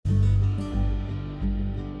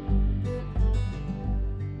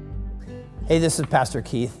Hey, this is Pastor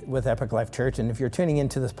Keith with Epic Life Church, and if you're tuning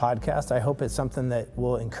into this podcast, I hope it's something that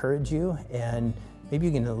will encourage you, and maybe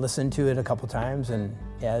you can listen to it a couple times and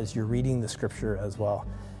as you're reading the scripture as well,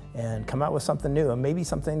 and come out with something new, and maybe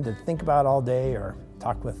something to think about all day or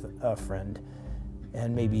talk with a friend,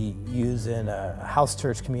 and maybe use in a house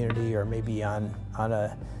church community or maybe on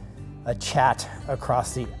a chat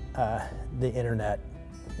across the internet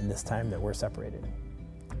in this time that we're separated.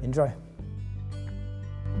 Enjoy.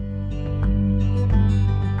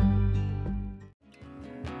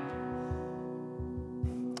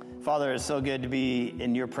 Father, it's so good to be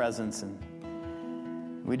in your presence, and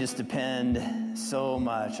we just depend so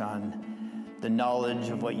much on the knowledge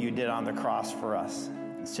of what you did on the cross for us,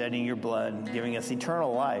 shedding your blood, giving us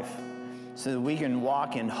eternal life, so that we can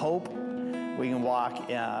walk in hope. We can walk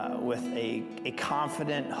with a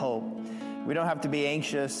confident hope. We don't have to be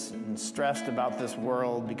anxious and stressed about this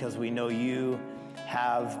world because we know you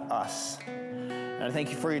have us. And I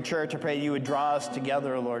thank you for your church. I pray you would draw us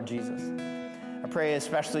together, Lord Jesus. I pray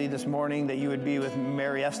especially this morning that you would be with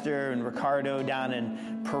Mary Esther and Ricardo down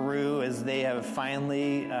in Peru as they have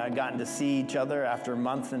finally gotten to see each other after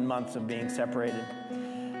months and months of being separated.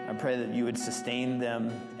 I pray that you would sustain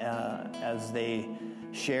them as they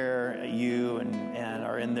share you and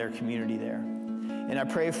are in their community there. And I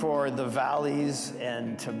pray for the valleys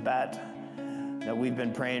and Tibet that we've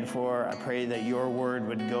been praying for. I pray that your word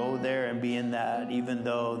would go there and be in that, even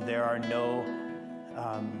though there are no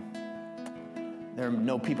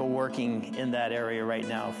people working in that area right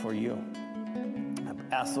now for you. I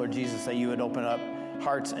ask, Lord Jesus, that you would open up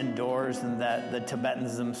hearts and doors, and that the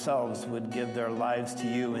Tibetans themselves would give their lives to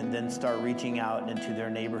you and then start reaching out into their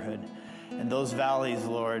neighborhood. And those valleys,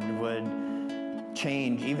 Lord, would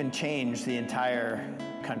change the entire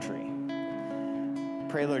country.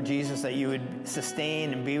 Pray, Lord Jesus, that you would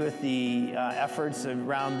sustain and be with the efforts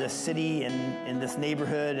around this city and in this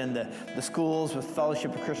neighborhood, and the schools with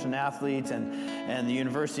Fellowship of Christian Athletes and the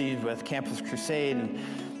universities with Campus Crusade, and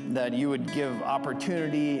that you would give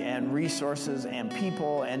opportunity and resources and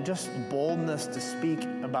people and just boldness to speak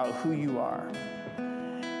about who you are.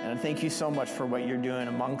 And I thank you so much for what you're doing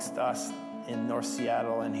amongst us in North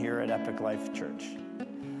Seattle and here at Epic Life Church.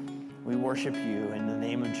 We worship you in the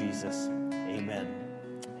name of Jesus. Amen.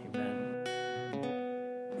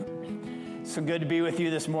 So good to be with you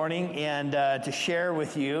this morning and to share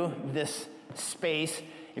with you this space.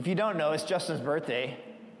 If you don't know, it's Justin's birthday.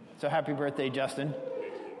 So happy birthday, Justin.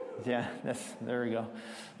 Yeah, there we go.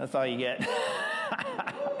 That's all you get.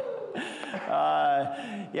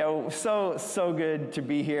 So good to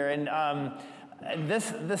be here. And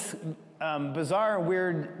this bizarre,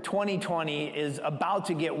 weird 2020 is about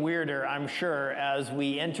to get weirder, I'm sure, as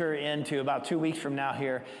we enter into, about 2 weeks from now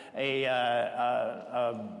here,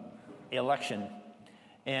 a election.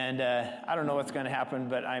 And I don't know what's going to happen,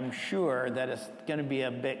 but I'm sure that it's going to be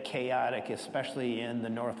a bit chaotic, especially in the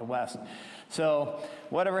Northwest. So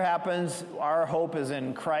whatever happens, our hope is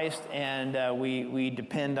in Christ, and we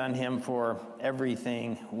depend on him for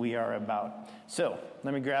everything we are about. So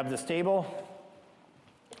let me grab this table.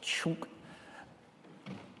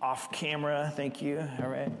 Off camera, thank you. All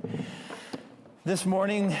right. This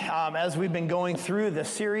morning, as we've been going through the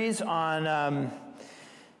series on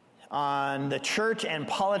the church and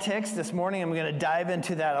politics, this morning I'm going to dive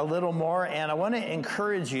into that a little more, and I want to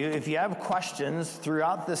encourage you, if you have questions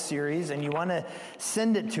throughout this series and you want to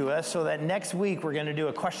send it to us, so that next week we're going to do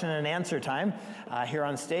a question and answer time here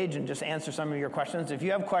on stage and just answer some of your questions. If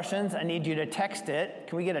you have questions, I need you to text it.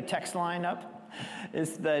 Can we get a text line up?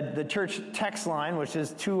 It's the church text line, which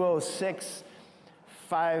is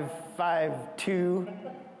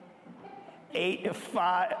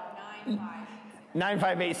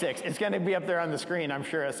 206-552-9586. It's going to be up there on the screen, I'm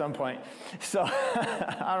sure, at some point. So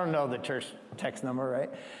I don't know the church text number, right?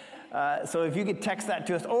 So if you could text that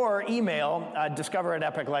to us, or email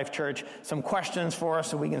discover@Epic Life Church some questions for us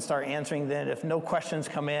so we can start answering them. If no questions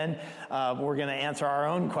come in, we're going to answer our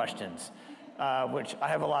own questions. Which I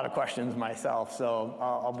have a lot of questions myself, so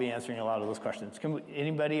I'll be answering a lot of those questions.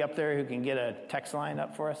 Anybody up there who can get a text line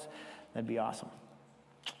up for us? That'd be awesome.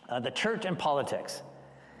 The church and politics.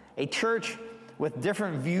 A church with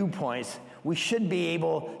different viewpoints, we should be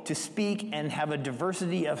able to speak and have a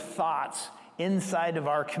diversity of thoughts inside of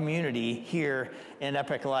our community here in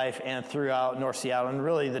Epic Life and throughout North Seattle, and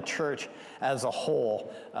really the church as a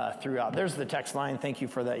whole throughout. There's the text line. Thank you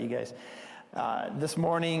for that, you guys. This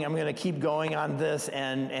morning, I'm going to keep going on this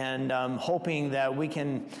and hoping that we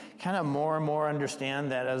can kind of more and more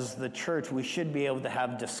understand that as the church, we should be able to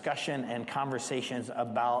have discussion and conversations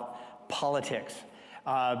about politics.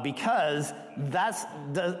 because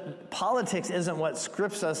politics isn't what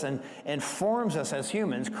scripts us and forms us as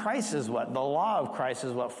humans. Christ is what? The law of Christ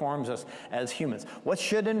is what forms us as humans. What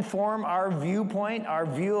should inform our viewpoint, our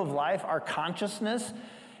view of life, our consciousness?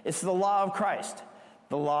 It's the law of Christ.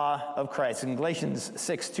 The law of Christ. And Galatians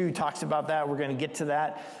 6:2 talks about that. We're going to get to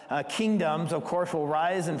that. Kingdoms, of course, will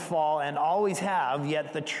rise and fall and always have,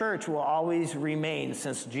 yet the church will always remain.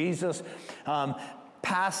 Since Jesus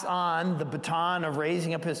passed on the baton of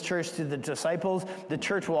raising up his church to the disciples, the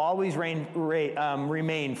church will always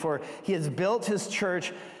remain. For he has built his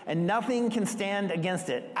church, and nothing can stand against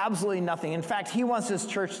it. Absolutely nothing. In fact, he wants his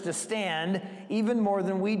church to stand even more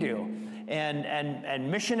than we do. And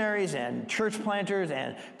missionaries and church planters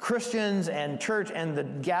and Christians and church and the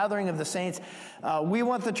gathering of the saints, we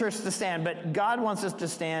want the church to stand, but God wants us to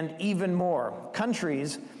stand even more.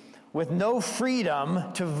 Countries with no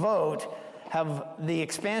freedom to vote have the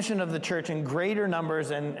expansion of the church in greater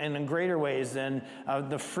numbers and in greater ways than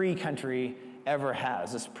the free country ever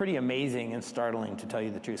has. It's pretty amazing and startling, to tell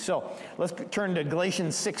you the truth. So let's turn to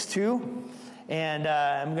Galatians 6:2. And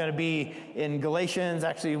I'm going to be in Galatians,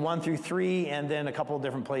 actually 1-3, and then a couple of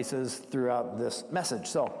different places throughout this message.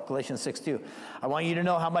 So, Galatians 6:2. I want you to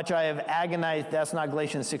know how much I have agonized. That's not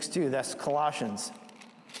Galatians 6:2. That's Colossians.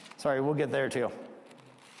 Sorry, we'll get there too.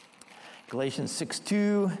 Galatians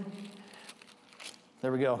 6:2.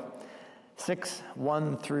 There we go.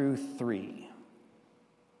 6:1-3.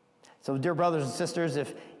 So, dear brothers and sisters,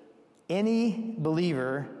 if any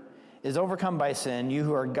believer is overcome by sin, you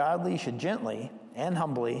who are godly should gently and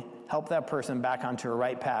humbly help that person back onto a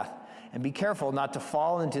right path. And be careful not to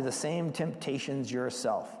fall into the same temptations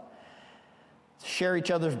yourself. Share each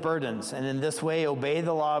other's burdens, and in this way obey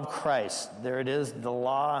the law of Christ. There it is, the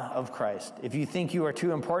law of Christ. If you think you are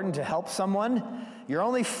too important to help someone, you're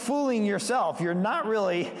only fooling yourself. You're not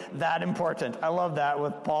really that important. I love that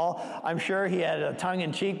with Paul. I'm sure he had a tongue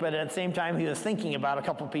in cheek, but at the same time he was thinking about a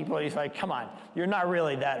couple people. He's like, come on, you're not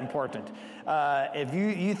really that important. If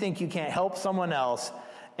you think you can't help someone else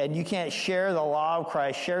and you can't share the law of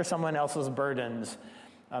Christ, share someone else's burdens,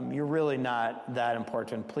 you're really not that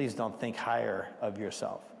important. Please don't think higher of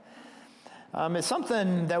yourself. It's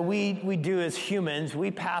something that we do as humans.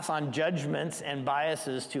 We pass on judgments and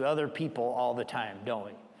biases to other people all the time, don't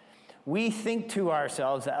we? We think to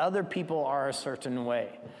ourselves that other people are a certain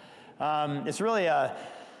way. It's really a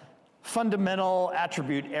fundamental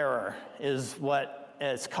attribute error is what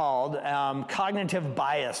it's called. Cognitive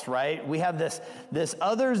bias, right? We have this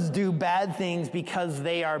others do bad things because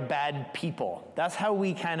they are bad people. That's how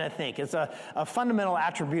we kind of think. It's a fundamental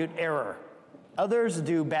attribute error. Others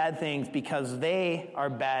do bad things because they are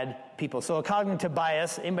bad people. So a cognitive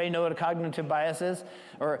bias, anybody know what a cognitive bias is?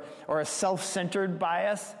 Or a self-centered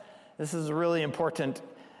bias? This is really important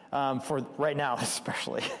for right now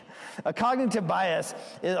especially. A cognitive bias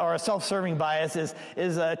or a self-serving bias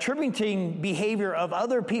is attributing behavior of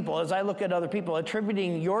other people. As I look at other people,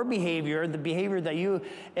 attributing your behavior, the behavior that you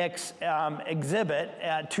exhibit,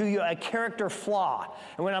 to a character flaw.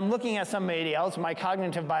 And when I'm looking at somebody else, my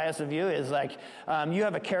cognitive bias of you is like, you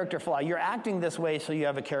have a character flaw. You're acting this way, so you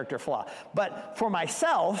have a character flaw. But for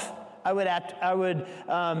myself, I would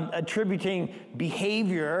attributing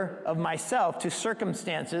behavior of myself to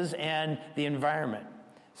circumstances and the environment.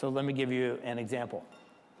 So let me give you an example.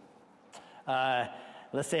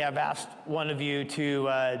 Let's say I've asked one of you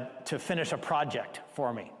to finish a project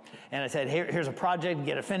for me. And I said, here's a project,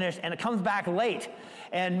 get it finished, and it comes back late.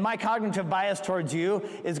 And my cognitive bias towards you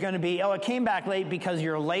is going to be, it came back late because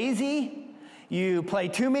you're lazy, you play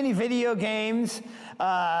too many video games,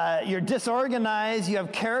 you're disorganized, you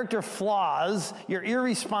have character flaws, you're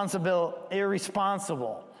irresponsible,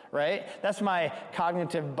 right? That's my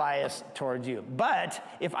cognitive bias towards you. But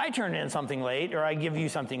if I turn in something late or I give you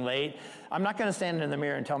something late, I'm not going to stand in the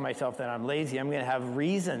mirror and tell myself that I'm lazy. I'm going to have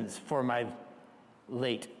reasons for my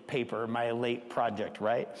late paper, my late project,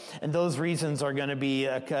 right? And those reasons are going to be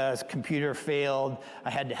a computer failed, I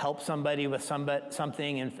had to help somebody with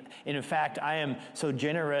something, and in fact, I am so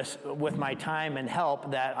generous with my time and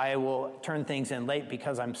help that I will turn things in late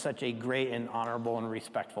because I'm such a great and honorable and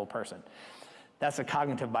respectful person. That's a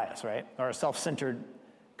cognitive bias, right? Or a self-centered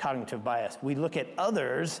cognitive bias. We look at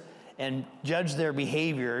others and judge their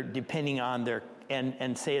behavior depending on their,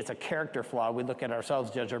 and say it's a character flaw. We look at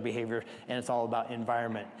ourselves, judge our behavior, and it's all about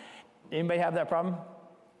environment. Anybody have that problem?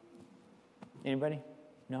 Anybody?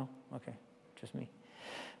 No? Okay, just me.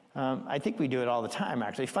 I think we do it all the time,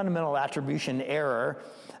 actually. Fundamental attribution error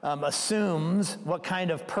assumes what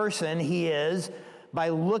kind of person he is by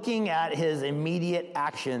looking at his immediate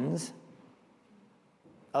actions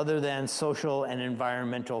other than social and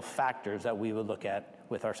environmental factors that we would look at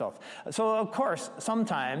with ourselves. So of course,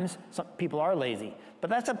 sometimes some people are lazy, but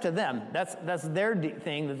that's up to them. That's their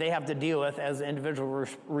thing that they have to deal with as individual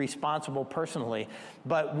responsible personally.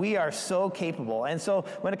 But we are so capable. And so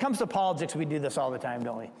when it comes to politics, we do this all the time,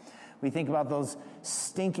 don't we? We think about those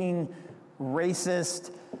stinking,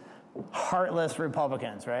 racist, heartless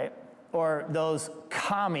Republicans, right? Or those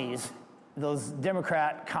commies, those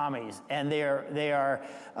Democrat commies, and they are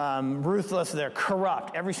ruthless, they're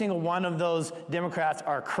corrupt. Every single one of those Democrats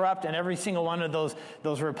are corrupt, and every single one of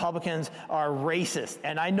those Republicans are racist.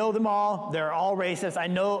 And I know them all, they're all racist. I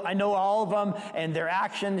know all of them, and their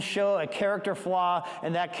actions show a character flaw,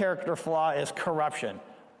 and that character flaw is corruption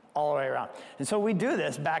all the way around. And so we do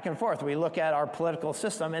this back and forth. We look at our political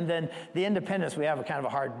system, and then the independents we have a kind of a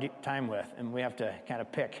hard time with, and we have to kind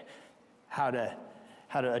of pick how to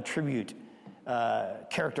attribute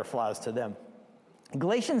character flaws to them.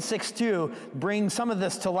 Galatians 6:2 brings some of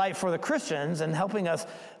this to light for the Christians and helping us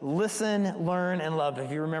listen, learn, and love.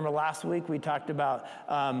 If you remember last week, we talked about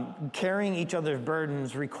carrying each other's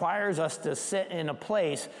burdens requires us to sit in a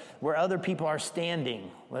place where other people are standing,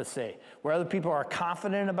 let's say, where other people are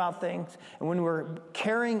confident about things. And when we're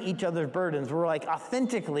carrying each other's burdens, we're like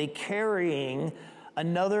authentically carrying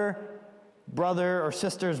another brother or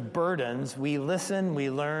sister's burdens. We listen, we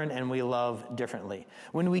learn, and we love differently.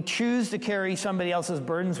 When we choose to carry somebody else's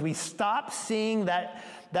burdens, we stop seeing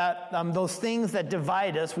those things that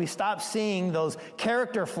divide us. We stop seeing those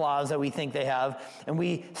character flaws that we think they have, and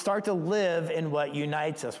we start to live in what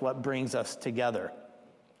unites us, what brings us together.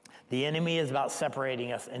 The enemy is about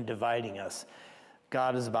separating us and dividing us.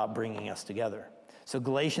 God is about bringing us together. So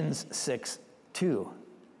Galatians 6:2.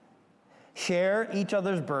 Share each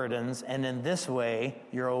other's burdens, and in this way,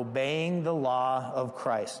 you're obeying the law of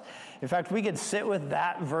Christ. In fact, we could sit with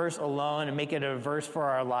that verse alone and make it a verse for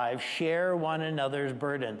our lives. Share one another's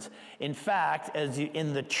burdens. In fact,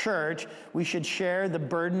 in the church, we should share the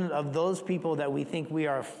burden of those people that we think we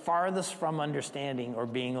are farthest from understanding or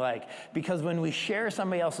being like. Because when we share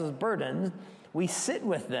somebody else's burdens, we sit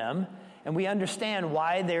with them, and we understand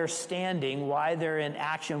why they're standing, why they're in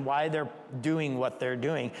action, why they're doing what they're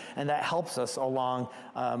doing. And that helps us along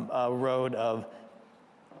a road of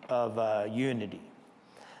unity.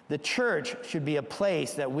 The church should be a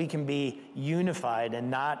place that we can be unified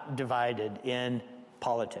and not divided in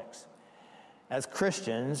politics. As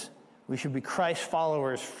Christians, we should be Christ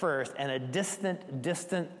followers first and a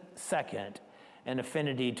distant second, an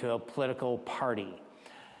affinity to a political party.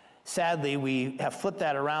 Sadly, we have flipped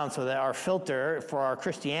that around so that our filter for our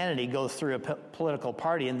Christianity goes through a political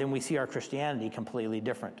party, and then we see our Christianity completely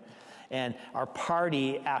different. And our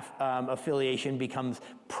party affiliation becomes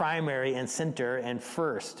primary and center and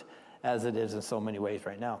first, as it is in so many ways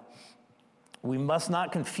right now. We must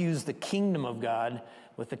not confuse the kingdom of God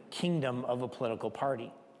with the kingdom of a political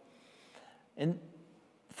party. And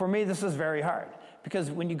for me, this is very hard.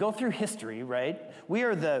 Because when you go through history, right, we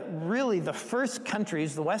are really the first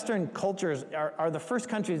countries, the Western cultures are the first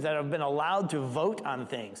countries that have been allowed to vote on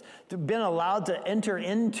things, been allowed to enter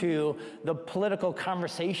into the political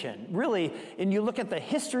conversation. Really, and you look at the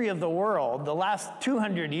history of the world, the last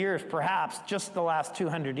 200 years, perhaps, just the last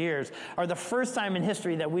 200 years, are the first time in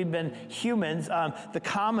history that we've been humans, the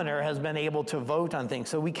commoner has been able to vote on things.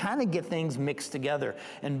 So we kind of get things mixed together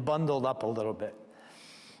and bundled up a little bit.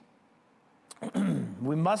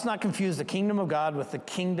 We must not confuse the kingdom of God with the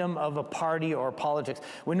kingdom of a party or politics.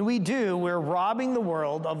 When we do, we're robbing the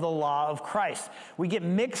world of the law of Christ. We get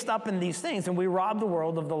mixed up in these things, and we rob the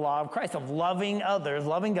world of the law of Christ, of loving others,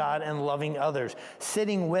 loving God and loving others,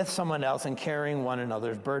 sitting with someone else and carrying one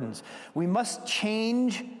another's burdens. We must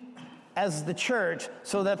change as the church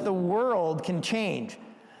so that the world can change.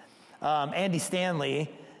 Andy Stanley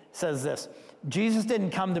says this: Jesus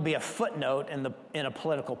didn't come to be a footnote in a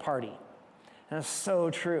political party. And it's so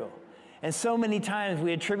true. And so many times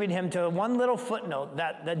we attribute him to one little footnote,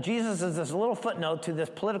 that Jesus is this little footnote to this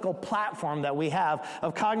political platform that we have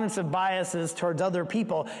of cognitive biases towards other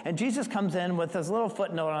people. And Jesus comes in with this little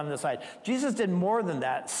footnote on the side. Jesus did more than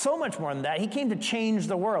that, so much more than that. He came to change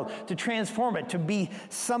the world, to transform it, to be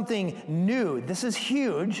something new. This is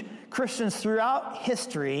huge. Christians throughout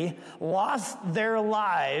history lost their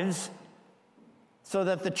lives so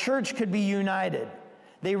that the church could be united.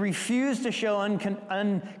 They refused to show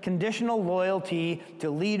unconditional loyalty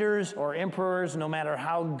to leaders or emperors, no matter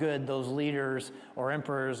how good those leaders or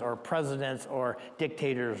emperors or presidents or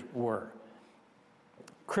dictators were.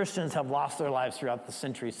 Christians have lost their lives throughout the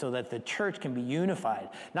centuries so that the church can be unified,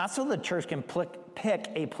 not so the church can pick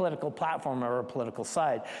a political platform or a political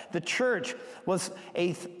side. The church was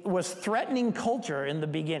threatening culture in the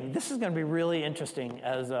beginning. This is going to be really interesting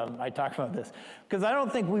as I talk about this, because I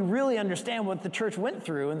don't think we really understand what the church went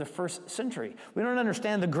through in the first century. We don't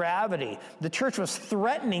understand the gravity. The church was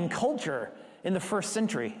threatening culture in the first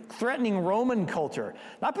century, threatening Roman culture,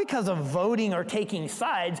 not because of voting or taking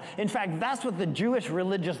sides. In fact, that's what the Jewish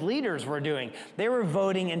religious leaders were doing. They were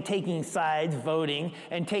voting and taking sides, voting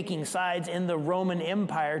and taking sides in the Roman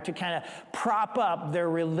Empire to kind of prop up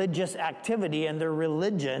their religious activity and their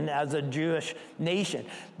religion as a Jewish nation.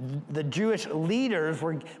 The Jewish leaders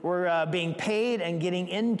were being paid and getting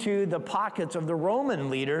into the pockets of the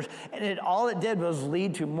Roman leaders, and all it did was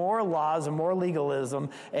lead to more laws and more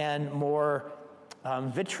legalism and more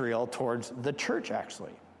vitriol towards the church,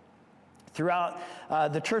 actually. Throughout,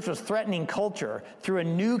 the church was threatening culture through a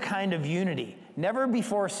new kind of unity, never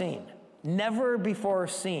before seen. Never before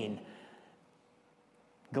seen.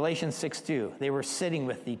 Galatians 6:2, they were sitting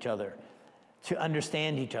with each other to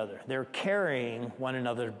understand each other. They were carrying one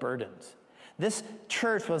another's burdens. This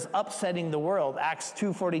church was upsetting the world. Acts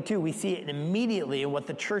 2:42, we see it immediately in what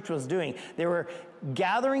the church was doing. They were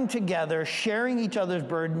gathering together, sharing each other's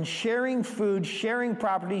burdens, sharing food, sharing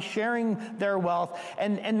property, sharing their wealth,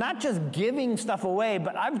 and not just giving stuff away,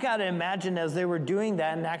 but I've got to imagine as they were doing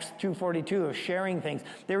that in Acts 2:42 of sharing things,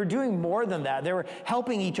 they were doing more than that. They were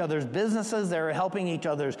helping each other's businesses, they were helping each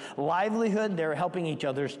other's livelihood, they were helping each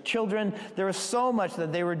other's children. There was so much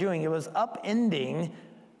that they were doing. It was upending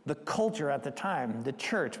the culture at the time. The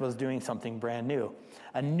church was doing something brand new.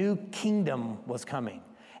 A new kingdom was coming.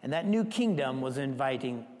 And that new kingdom was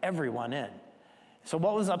inviting everyone in. So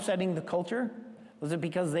what was upsetting the culture? Was it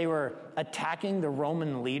because they were attacking the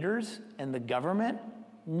Roman leaders and the government?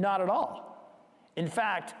 Not at all. In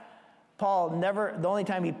fact, Paul the only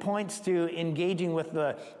time he points to engaging with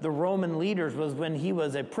the Roman leaders was when he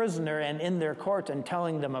was a prisoner and in their courts and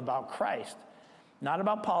telling them about Christ. Not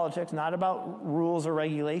about politics, not about rules or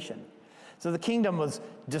regulation. So the kingdom was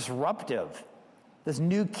disruptive. This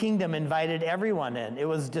new kingdom invited everyone in. It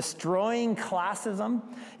was destroying classism.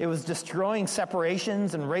 It was destroying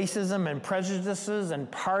separations and racism and prejudices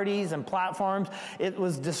and parties and platforms. It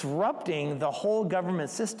was disrupting the whole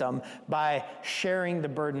government system by sharing the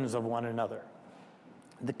burdens of one another.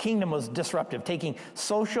 The kingdom was disruptive, taking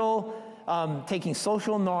social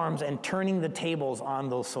norms and turning the tables on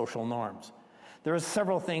those social norms. There were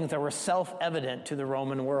several things that were self-evident to the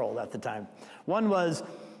Roman world at the time. One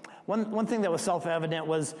thing that was self-evident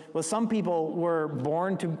was some people were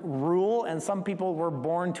born to rule and some people were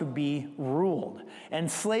born to be ruled.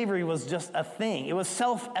 And slavery was just a thing. It was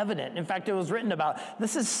self-evident. In fact, it was written about,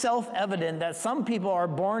 this is self-evident that some people are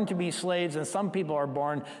born to be slaves and some people are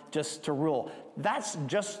born just to rule. That's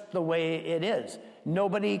just the way it is.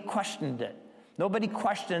 Nobody questioned it. Nobody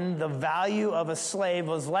questioned the value of a slave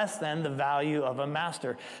was less than the value of a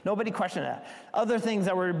master. Nobody questioned that. Other things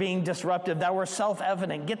that were being disruptive that were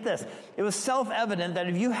self-evident. Get this. It was self-evident that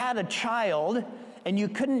if you had a child and you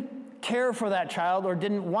couldn't care for that child or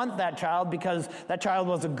didn't want that child because that child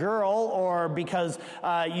was a girl or because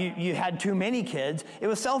you had too many kids, it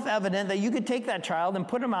was self-evident that you could take that child and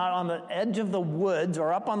put him out on the edge of the woods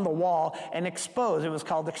or up on the wall and expose. It was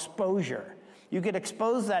called exposure. You could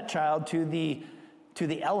expose that child to the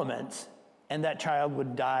elements, and that child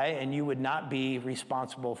would die, and you would not be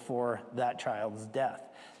responsible for that child's death.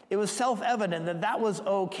 It was self-evident that that was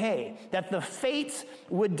okay, that the fates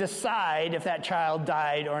would decide if that child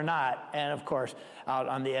died or not. And of course, out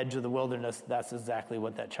on the edge of the wilderness, that's exactly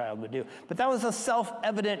what that child would do. But that was a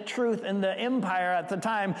self-evident truth in the empire at the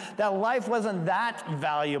time, that life wasn't that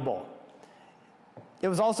valuable. It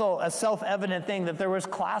was also a self-evident thing that there was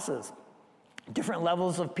classes. Different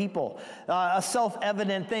levels of people. A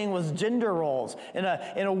self-evident thing was gender roles. In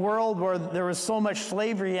a world where there was so much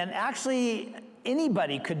slavery, and actually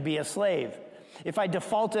anybody could be a slave. If I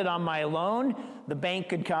defaulted on my loan, the bank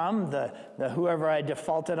could come, the whoever I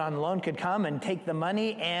defaulted on the loan could come and take the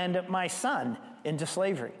money and my son into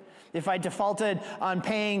slavery. If I defaulted on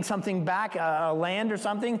paying something back, land or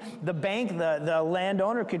something, the bank, the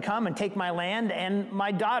landowner could come and take my land and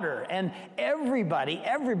my daughter. And everybody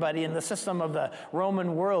in the system of the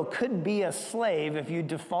Roman world could be a slave if you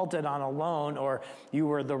defaulted on a loan or you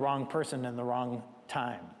were the wrong person in the wrong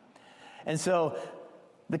time. And so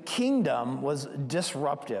the kingdom was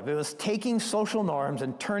disruptive. It was taking social norms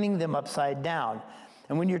and turning them upside down.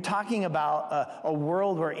 And when you're talking about a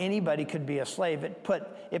world where anybody could be a slave, it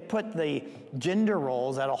put the gender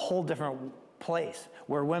roles at a whole different place,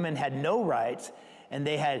 where women had no rights and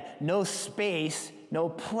they had no space no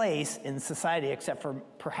place in society except for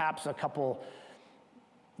perhaps a couple.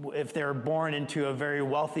 If they're born into a very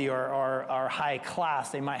wealthy or high class,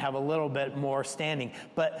 they might have a little bit more standing.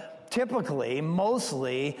 But typically,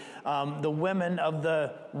 mostly, the women of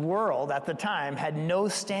the world at the time had no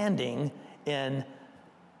standing in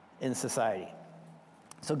society.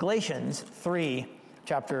 So Galatians 3,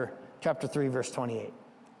 chapter 3, verse 28.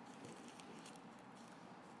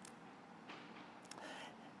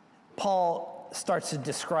 Paul starts to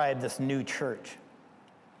describe this new church.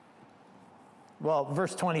 Well,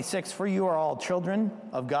 verse 26, for you are all children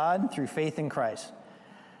of God through faith in Christ.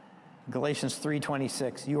 Galatians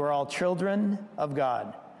 3:26, you are all children of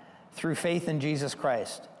God through faith in Jesus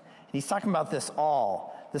Christ. He's talking about this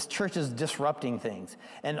all. This church is disrupting things.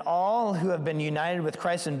 And all who have been united with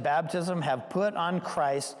Christ in baptism have put on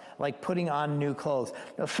Christ like putting on new clothes.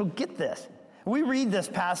 Now, so get this. We read this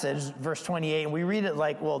passage, verse 28, and we read it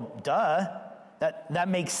like, well, duh. That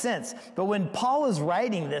makes sense. But when Paul was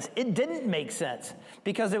writing this, it didn't make sense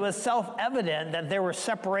because it was self-evident that there were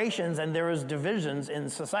separations and there was divisions in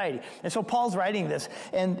society. And so Paul's writing this,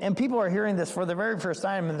 and people are hearing this for the very first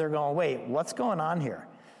time, and they're going, wait, what's going on here?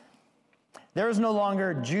 There is no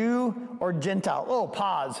longer Jew or Gentile. Oh,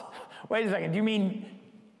 pause. Wait a second. Do you mean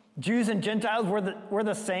Jews and Gentiles were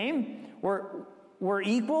the same? We're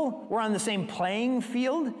equal? We're on the same playing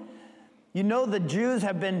field? You know the Jews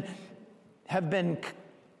have been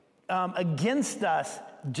against us,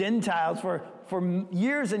 Gentiles, for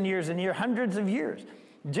years and years and years, hundreds of years.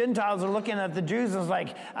 Gentiles are looking at the Jews and it's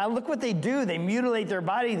like, look what they do. They mutilate their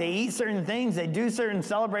body. They eat certain things. They do certain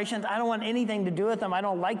celebrations. I don't want anything to do with them. I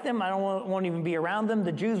don't like them. I won't even be around them.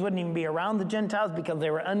 The Jews wouldn't even be around the Gentiles because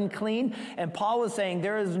they were unclean. And Paul was saying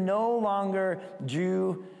there is no longer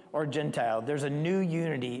Jew or Gentile. There's a new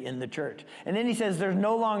unity in the church. And then he says there's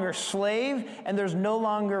no longer slave and there's no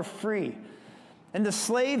longer free. And the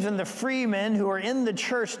slaves and the free men who are in the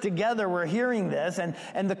church together were hearing this, and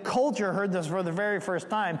the culture heard this for the very first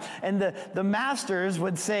time. And the masters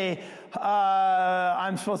would say,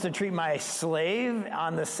 I'm supposed to treat my slave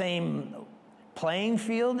on the same playing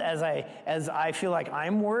field as I feel like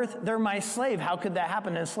I'm worth. They're my slave. How could that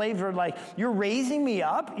happen? And slaves were like, you're raising me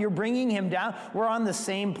up. You're bringing him down. We're on the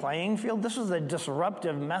same playing field. This was a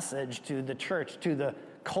disruptive message to the church, to the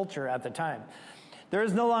culture at the time. There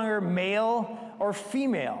is no longer male or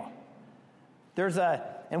female.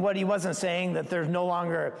 And what he wasn't saying that there's no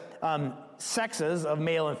longer sexes of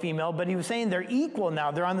male and female, but he was saying they're equal now.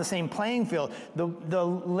 They're on the same playing field. The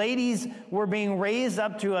ladies were being raised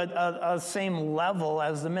up to a same level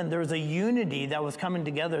as the men. There was a unity that was coming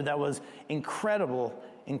together that was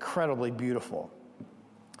incredibly beautiful.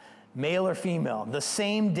 Male or female, the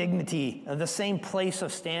same dignity, the same place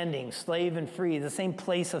of standing, slave and free, the same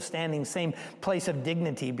place of standing, same place of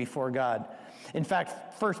dignity before God. In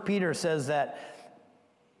fact, 1 Peter says that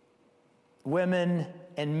women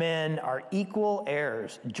and men are equal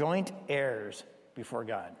heirs, joint heirs before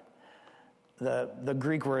God. The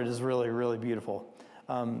Greek word is really, really beautiful.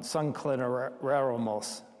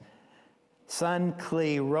 Sankleronomos.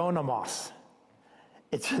 Sankleronomos.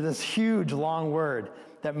 It's this huge, long word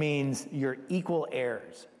that means you're equal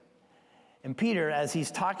heirs. And Peter, as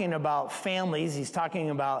he's talking about families, he's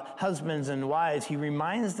talking about husbands and wives, he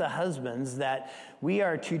reminds the husbands that we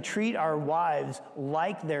are to treat our wives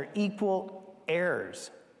like they're equal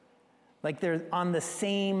heirs, like they're on the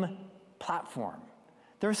same platform.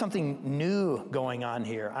 There's something new going on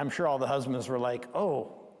here. I'm sure all the husbands were like,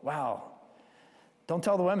 oh, wow, don't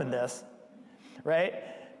tell the women this, right?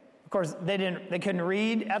 Of course, they couldn't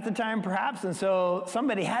read at the time, perhaps, and so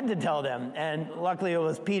somebody had to tell them. And luckily, it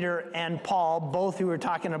was Peter and Paul, both who were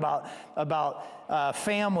talking about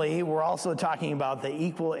family. Were also talking about the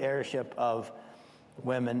equal heirship of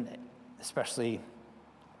women, especially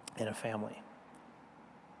in a family.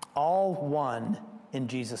 All one in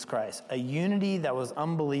Jesus Christ, a unity that was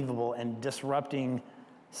unbelievable and disrupting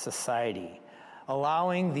society,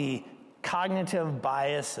 allowing the cognitive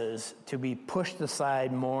biases to be pushed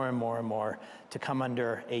aside more and more and more to come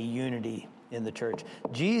under a unity in the church.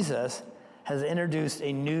 Jesus has introduced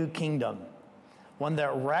a new kingdom, one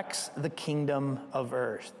that wrecks the kingdom of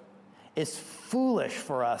earth. It's foolish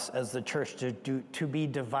for us as the church to be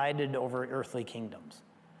divided over earthly kingdoms.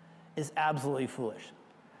 It's absolutely foolish.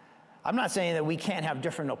 I'm not saying that we can't have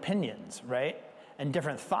different opinions, right? And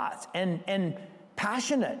different thoughts and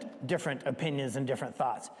passionate different opinions and different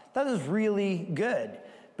thoughts. That is really good,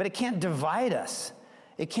 but it can't divide us.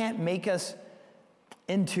 It can't make us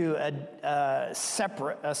into a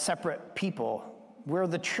separate people. We're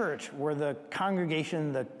the church. We're the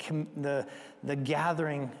congregation, the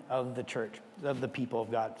gathering of the church, of the people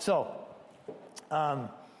of God. So,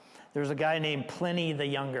 There's a guy named Pliny the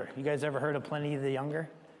Younger. You guys ever heard of Pliny the Younger?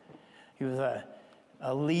 He was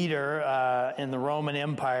a leader in the Roman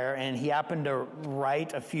Empire, and he happened to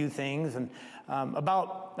write a few things. And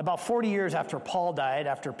about 40 years after Paul died,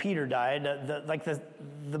 after Peter died,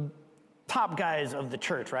 the top guys of the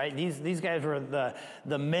church, right? These guys were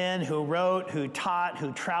the men who wrote, who taught,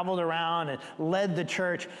 who traveled around and led the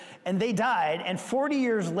church, and they died. And 40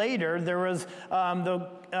 years later, there was the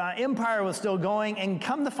empire was still going, and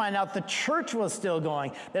come to find out, the church was still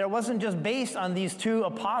going. That it wasn't just based on these two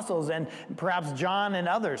apostles and perhaps John and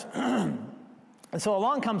others. And so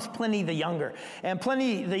along comes Pliny the Younger. And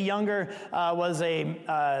Pliny the Younger was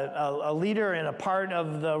a leader and a part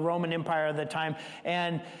of the Roman Empire at the time.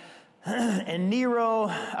 And Nero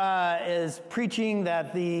is preaching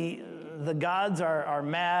that the gods are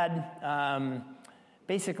mad.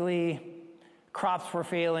 Basically, crops were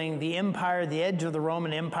failing. The empire, the edge of the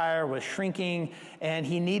Roman Empire was shrinking, and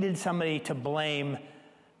he needed somebody to blame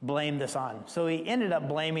this on. So he ended up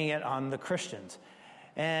blaming it on the Christians.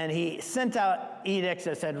 And he sent out edicts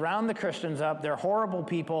that said, round the Christians up. They're horrible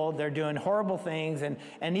people. They're doing horrible things. And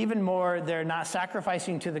even more, they're not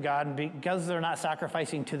sacrificing to the God. And because they're not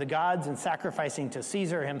sacrificing to the gods and sacrificing to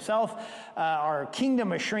Caesar himself, our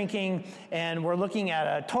kingdom is shrinking, and we're looking at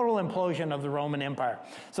a total implosion of the Roman Empire.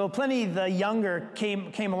 So Pliny the Younger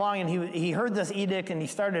came along, and he heard this edict, and he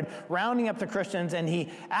started rounding up the Christians, and he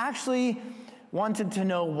actually wanted to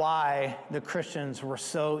know why the Christians were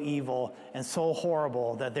so evil and so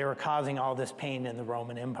horrible that they were causing all this pain in the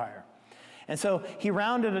Roman Empire. And so he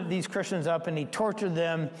rounded these Christians up, and he tortured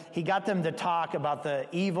them. He got them to talk about the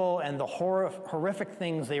evil and the horrific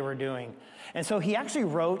things they were doing. And so he actually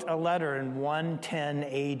wrote a letter in 110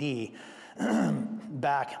 AD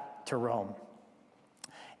back to Rome.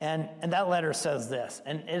 And that letter says this,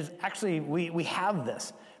 and is actually, we have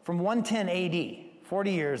this from 110 AD,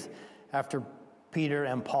 40 years after Peter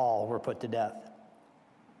and Paul were put to death.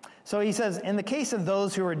 So he says, in the case of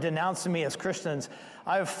those who were denounced to me as Christians,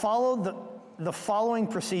 I have followed the following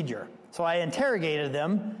procedure. So I interrogated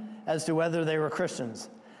them as to whether they were Christians.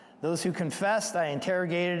 Those who confessed, I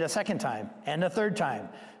interrogated a second time and a third time,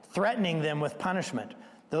 threatening them with punishment.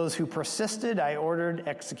 Those who persisted, I ordered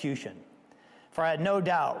execution. For I had no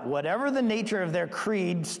doubt, whatever the nature of their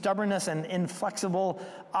creed, stubbornness and inflexible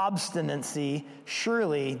obstinacy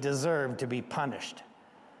surely deserved to be punished.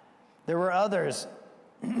 There were others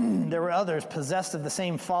possessed of the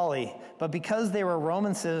same folly, but because they were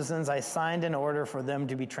Roman citizens, I signed an order for them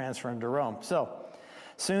to be transferred to Rome. So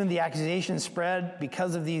soon the accusation spread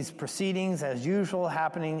because of these proceedings, as usual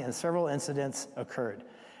happening, and several incidents occurred.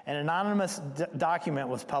 An anonymous document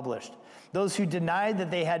was published. Those who denied that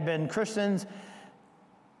they had been Christians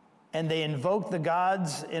and they invoked the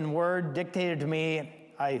gods in word dictated to me,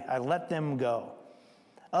 I let them go.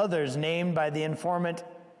 Others, named by the informant,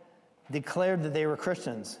 declared that they were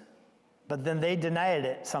Christians, but then they denied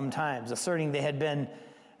it sometimes, asserting they had been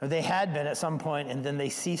at some point, and then they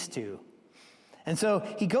ceased to. And so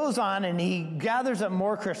he goes on and he gathers up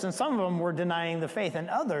more Christians. Some of them were denying the faith, and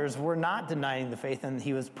others were not denying the faith, and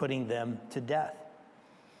he was putting them to death.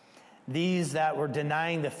 These that were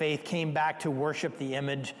denying the faith came back to worship the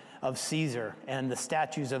image of Caesar and the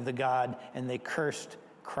statues of the god, and they cursed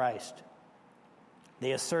Christ.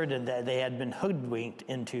 They asserted that they had been hoodwinked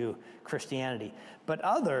into Christianity. But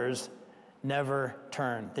others never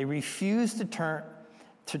turned. They refused to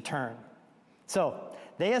turn. So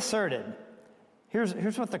they asserted,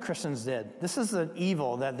 here's what the Christians did. This is the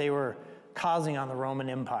evil that they were causing on the Roman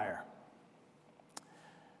Empire.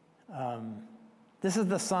 This is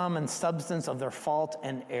the sum and substance of their fault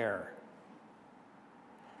and error.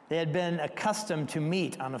 They had been accustomed to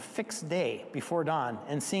meet on a fixed day before dawn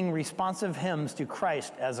and sing responsive hymns to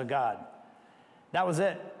Christ as a God. That was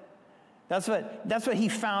it. That's what he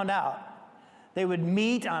found out. They would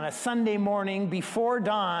meet on a Sunday morning before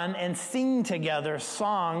dawn and sing together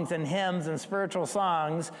songs and hymns and spiritual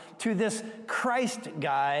songs to this Christ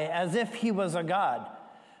guy as if he was a God.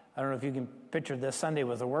 I don't know if you can picture this. Sunday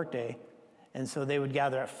was a work day, and so they would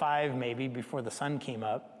gather at 5 maybe before the sun came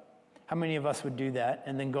up. How many of us would do that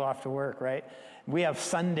and then go off to work, right? We have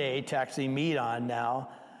Sunday to actually meet on now,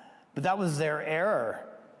 but that was their error,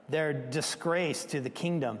 their disgrace to the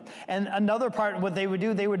kingdom. And another part, what they would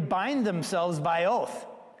do, they would bind themselves by oath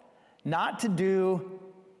not to do,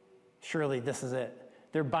 surely this is it.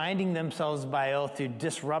 They're binding themselves by oath to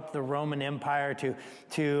disrupt the Roman Empire,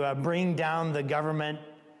 to bring down the government.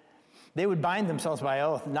 They would bind themselves by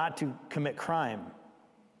oath not to commit crime,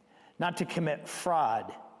 not to commit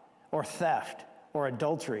fraud or theft or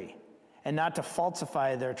adultery, and not to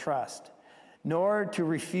falsify their trust, nor to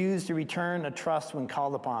refuse to return a trust when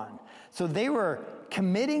called upon. So they were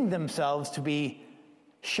committing themselves to be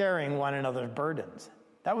sharing one another's burdens.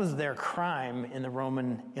 That was their crime in the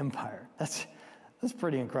Roman Empire. That's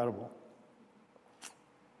pretty incredible.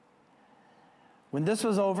 When this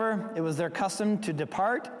was over, it was their custom to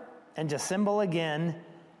depart and to assemble again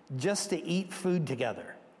just to eat food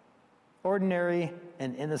together. Ordinary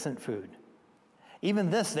and innocent food.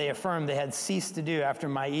 Even this they affirmed they had ceased to do after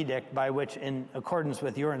my edict, by which, in accordance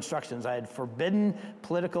with your instructions, I had forbidden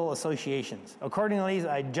political associations. Accordingly,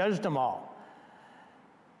 I judged them all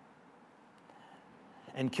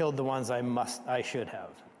and killed the ones I should have.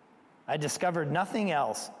 I discovered nothing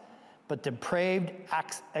else but depraved,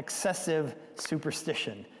 excessive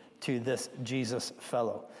superstition to this Jesus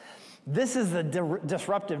fellow. This is the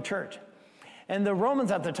disruptive church. And the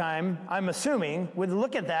Romans at the time, I'm assuming, would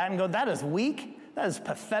look at that and go, that is weak, that is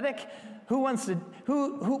pathetic.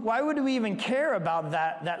 Why would we even care about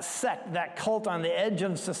that sect, that cult on the edge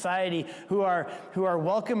of society who are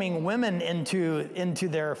welcoming women into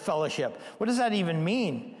their fellowship? What does that even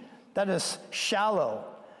mean? That is shallow.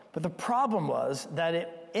 But the problem was that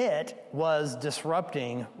it was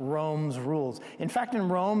disrupting Rome's rules. In fact, in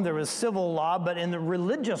Rome, there was civil law, but in the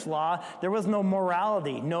religious law, there was no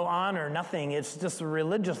morality, no honor, nothing. It's just the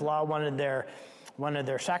religious law wanted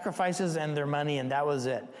their sacrifices and their money, and that was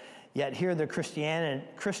it. Yet here the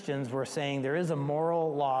Christians were saying there is a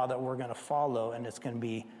moral law that we're going to follow, and it's going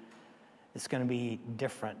to be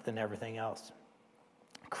different than everything else.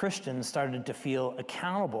 Christians started to feel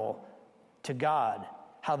accountable to God,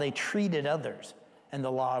 how they treated others, and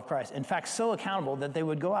the law of Christ. In fact, so accountable that they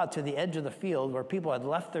would go out to the edge of the field where people had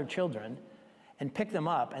left their children and pick them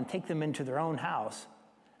up and take them into their own house,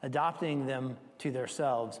 adopting them to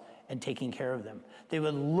themselves and taking care of them. They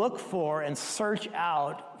would look for and search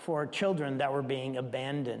out for children that were being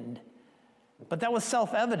abandoned. But that was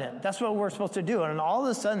self-evident. That's what we're supposed to do. And all of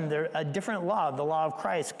a sudden, a different law, the law of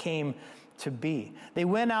Christ, came to be. They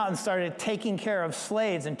went out and started taking care of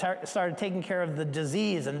slaves and started taking care of the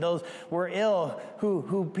disease and those were ill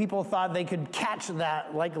who people thought they could catch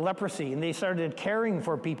that like leprosy, and they started caring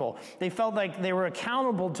for people. They felt like they were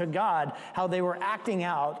accountable to God, how they were acting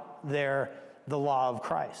out the law of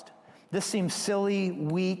Christ. This seems silly,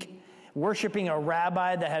 weak, worshiping a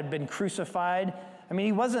rabbi that had been crucified. I mean,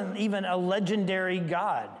 he wasn't even a legendary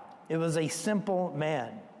God. It was a simple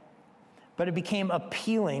man. But it became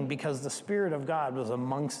appealing because the Spirit of God was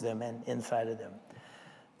amongst them and inside of them.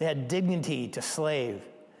 They had dignity to slave.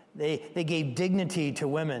 They gave dignity to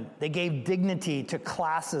women. They gave dignity to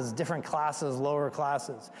classes, different classes, lower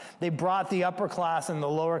classes. They brought the upper class and the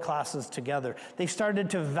lower classes together. They started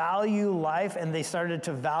to value life, and they started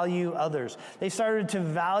to value others. They started to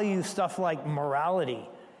value stuff like morality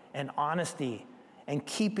and honesty and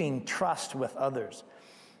keeping trust with others.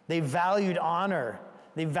 They valued honor.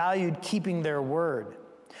 They valued keeping their word.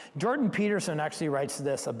 Jordan Peterson actually writes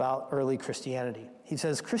this about early Christianity. He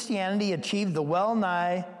says, Christianity achieved the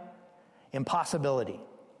well-nigh impossibility.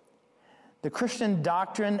 The Christian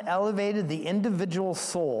doctrine elevated the individual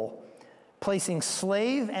soul, placing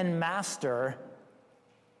slave and master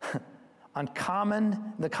on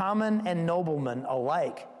the common and nobleman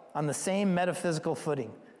alike on the same metaphysical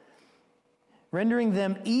footing, rendering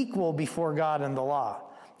them equal before God and the law.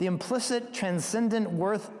 The implicit, transcendent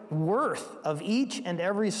worth of each and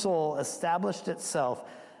every soul established itself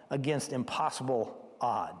against impossible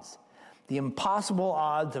odds. The impossible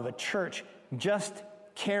odds of a church just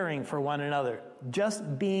caring for one another,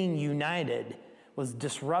 just being united, was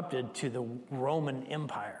disrupted to the Roman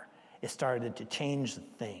Empire. It started to change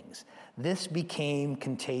things. This became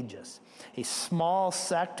contagious. A small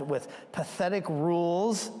sect with pathetic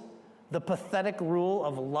rules, the pathetic rule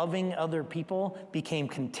of loving other people, became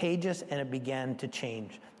contagious, and it began to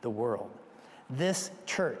change the world. This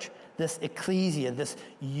church, this ecclesia, this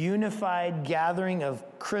unified gathering of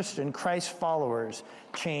Christian Christ followers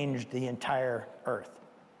changed the entire earth.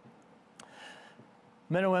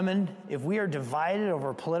 Men and women, if we are divided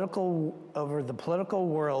over the political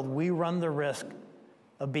world, we run the risk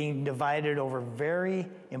of being divided over very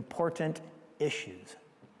important issues,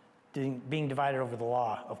 being divided over the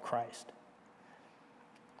law of Christ.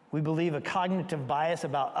 We believe a cognitive bias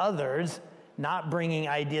about others not bringing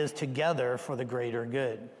ideas together for the greater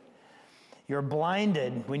good. You're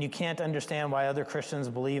blinded when you can't understand why other Christians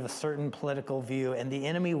believe a certain political view, and the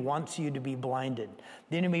enemy wants you to be blinded.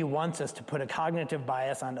 The enemy wants us to put a cognitive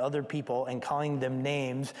bias on other people and calling them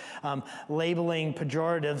names, labeling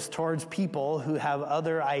pejoratives towards people who have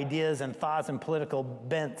other ideas and thoughts and political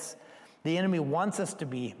bents. The enemy wants us to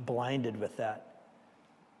be blinded with that.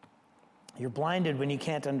 You're blinded when you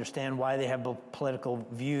can't understand why they have a political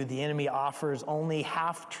view. The enemy offers only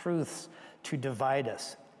half-truths to divide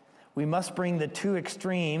us. We must bring the two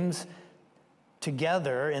extremes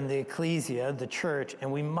together in the ecclesia, the church,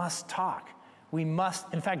 and we must talk. We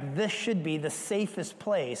must, in fact, this should be the safest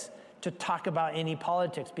place to talk about any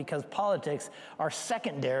politics, because politics are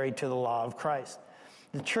secondary to the law of Christ.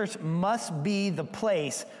 The church must be the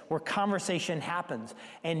place where conversation happens,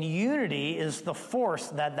 and unity is the force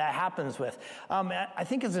that happens with. I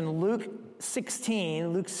think it's in Luke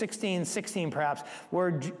 16 perhaps,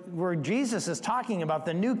 where Jesus is talking about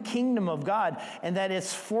the new kingdom of God, and that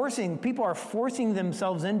people are forcing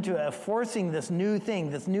themselves into it, forcing this new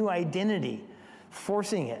thing, this new identity,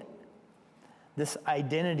 forcing it. This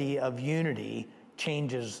identity of unity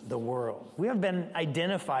changes the world. We have been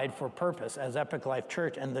identified for purpose as Epic Life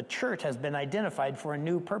Church, and the church has been identified for a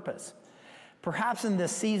new purpose. Perhaps in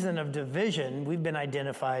this season of division, we've been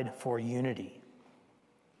identified for unity.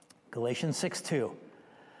 Galatians 6:2,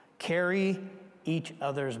 carry each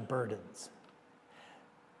other's burdens.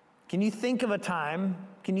 Can you think of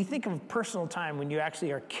a personal time when you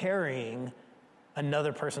actually are carrying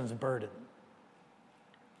another person's burden?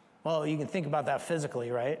 Well, you can think about that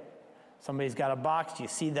physically, right? Somebody's got a box, you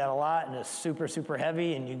see that a lot, and it's super, super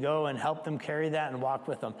heavy, and you go and help them carry that and walk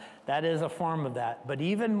with them. That is a form of that. But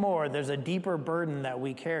even more, there's a deeper burden that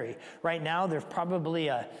we carry. Right now, there's probably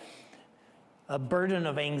a burden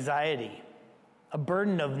of anxiety, a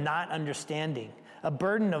burden of not understanding, a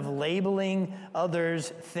burden of labeling others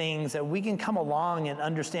things that we can come along and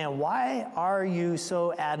understand. Why are you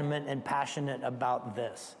so adamant and passionate about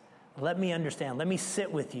this? Let me understand. Let me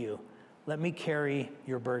sit with you. Let me carry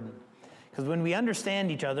your burden. Because when we understand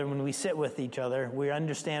each other, when we sit with each other, we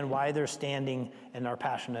understand why they're standing and are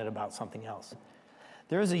passionate about something else.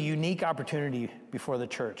 There is a unique opportunity before the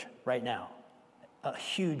church right now, a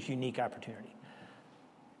huge, unique opportunity.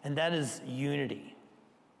 And that is unity.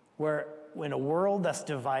 Where in a world that's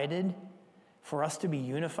divided, for us to be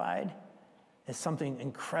unified is something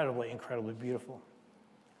incredibly, incredibly beautiful.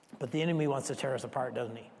 But the enemy wants to tear us apart,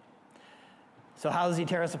 doesn't he? So how does he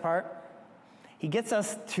tear us apart? He gets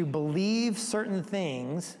us to believe certain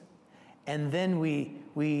things, and then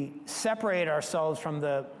we separate ourselves from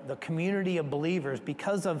the community of believers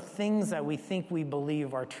because of things that we think we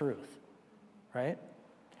believe are truth, right?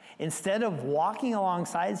 Instead of walking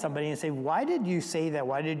alongside somebody and say, why did you say that?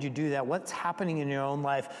 Why did you do that? What's happening in your own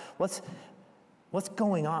life? What's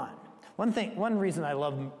going on? One reason I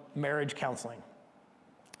love marriage counseling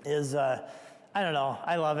is, I don't know,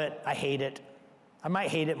 I love it, I hate it. I might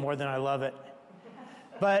hate it more than I love it.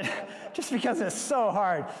 But just because it's so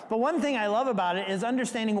hard. But one thing I love about it is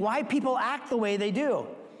understanding why people act the way they do.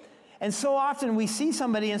 And so often we see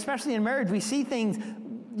somebody, especially in marriage, we see things,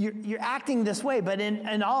 you're acting this way, but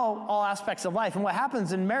in all aspects of life. And what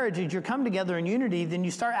happens in marriage is you come together in unity, then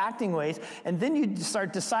you start acting ways, and then you start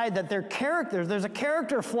to decide that there's a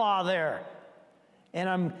character flaw there.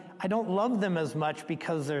 And I don't love them as much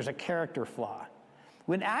because there's a character flaw.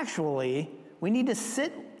 When actually, we need to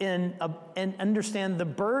sit in and understand the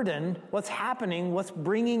burden, what's happening, what's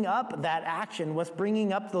bringing up that action, what's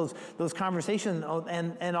bringing up those conversations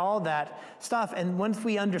and all that stuff. And once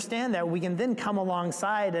we understand that, we can then come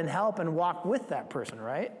alongside and help and walk with that person,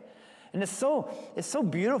 right? And it's so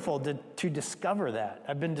beautiful to discover that.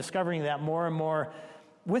 I've been discovering that more and more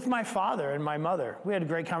with my father and my mother. We had a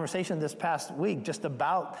great conversation this past week just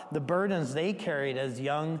about the burdens they carried as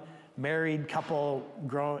young married couple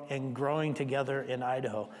growing together in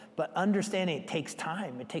Idaho. But understanding it takes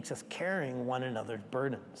time. It takes us carrying one another's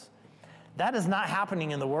burdens. That is not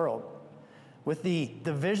happening in the world. With the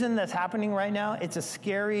division that's happening right now, it's a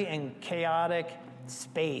scary and chaotic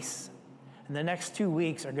space. And the next 2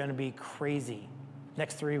 weeks are going to be crazy.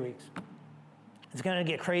 Next 3 weeks. It's going to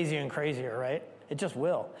get crazier and crazier, right? It just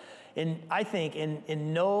will. And I think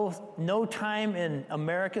in no time in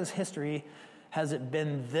America's history has it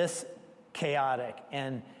been this chaotic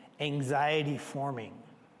and anxiety forming.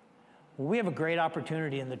 We have a great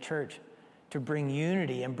opportunity in the church to bring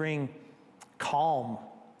unity and bring calm,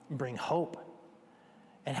 and bring hope,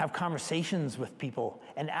 and have conversations with people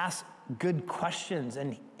and ask good questions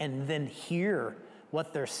and then hear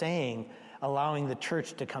what they're saying, allowing the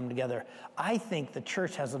church to come together. I think the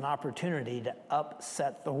church has an opportunity to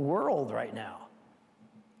upset the world right now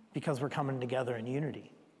because we're coming together in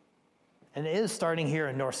unity. And it is starting here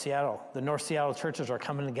in North Seattle. The North Seattle churches are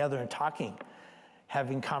coming together and talking,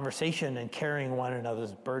 having conversation and carrying one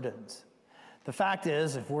another's burdens. The fact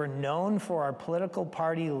is, if we're known for our political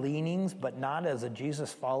party leanings, but not as a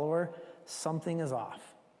Jesus follower, something is off.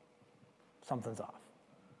 Something's off.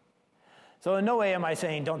 So in no way am I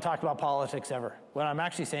saying don't talk about politics ever. What I'm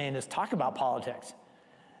actually saying is talk about politics,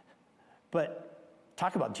 but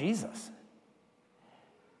talk about Jesus.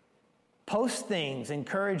 Post things,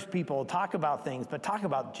 encourage people, talk about things, but talk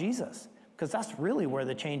about Jesus, because that's really where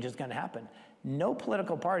the change is going to happen. No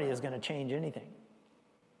political party is going to change anything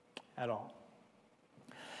at all.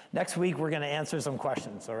 Next week, we're going to answer some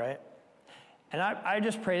questions, all right? And I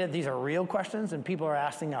just pray that these are real questions and people are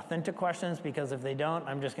asking authentic questions, because if they don't,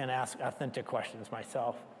 I'm just going to ask authentic questions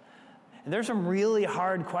myself. And there's some really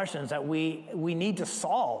hard questions that we need to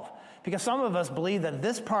solve, because some of us believe that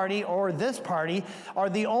this party or this party are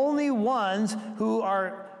the only ones who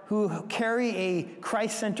carry a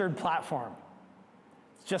Christ-centered platform.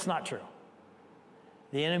 It's just not true.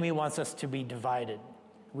 The enemy wants us to be divided.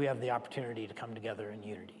 We have the opportunity to come together in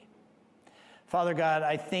unity. Father God,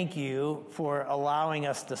 I thank you for allowing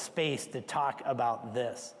us the space to talk about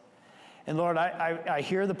this. And Lord, I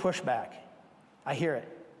hear the pushback. I hear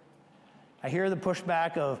it. I hear the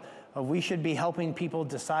pushback of we should be helping people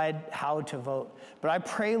decide how to vote. But I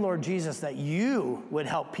pray, Lord Jesus, that you would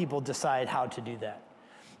help people decide how to do that.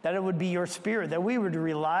 That it would be your Spirit, that we would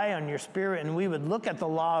rely on your Spirit, and we would look at the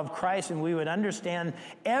law of Christ, and we would understand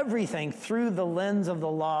everything through the lens of the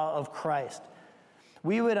law of Christ.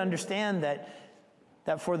 We would understand that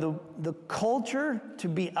for the culture to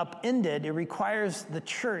be upended, it requires the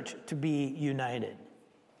church to be united.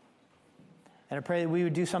 And I pray that we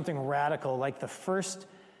would do something radical like the first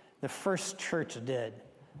church did.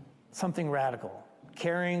 Something radical,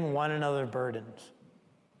 carrying one another's burdens.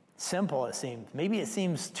 Simple, it seems. Maybe it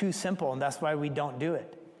seems too simple, and that's why we don't do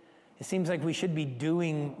it. It seems like we should be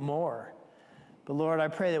doing more. But Lord, I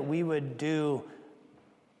pray that we would do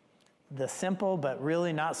the simple but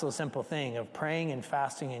really not so simple thing of praying and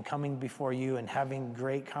fasting and coming before you and having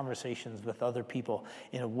great conversations with other people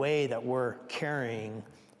in a way that we're carrying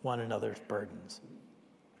one another's burdens.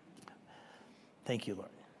 Thank you, Lord.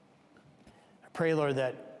 I pray, Lord,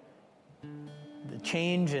 that the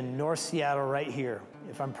change in North Seattle right here,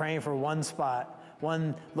 if I'm praying for one spot,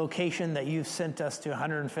 one location that you've sent us to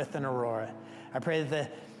 105th and Aurora, I pray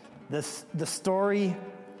that the story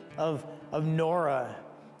of Nora,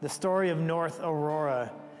 the story of North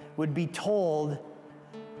Aurora, would be told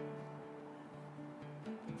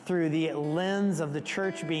through the lens of the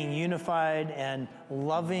church being unified and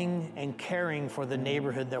loving and caring for the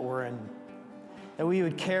neighborhood that we're in. That we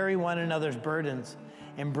would carry one another's burdens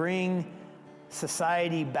and bring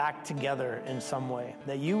society back together in some way.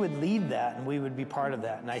 That you would lead that and we would be part of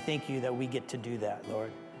that. And I thank you that we get to do that,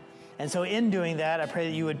 Lord. And so in doing that, I pray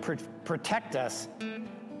that you would protect us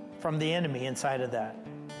from the enemy inside of that.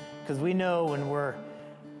 Because we know when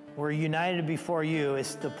we're united before you,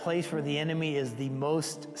 it's the place where the enemy is the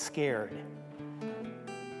most scared.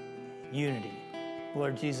 Unity.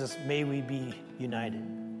 Lord Jesus, may we be united.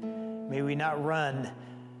 May we not run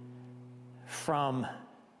from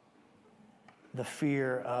the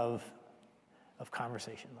fear of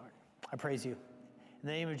conversation, Lord. I praise you. In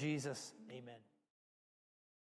the name of Jesus, amen.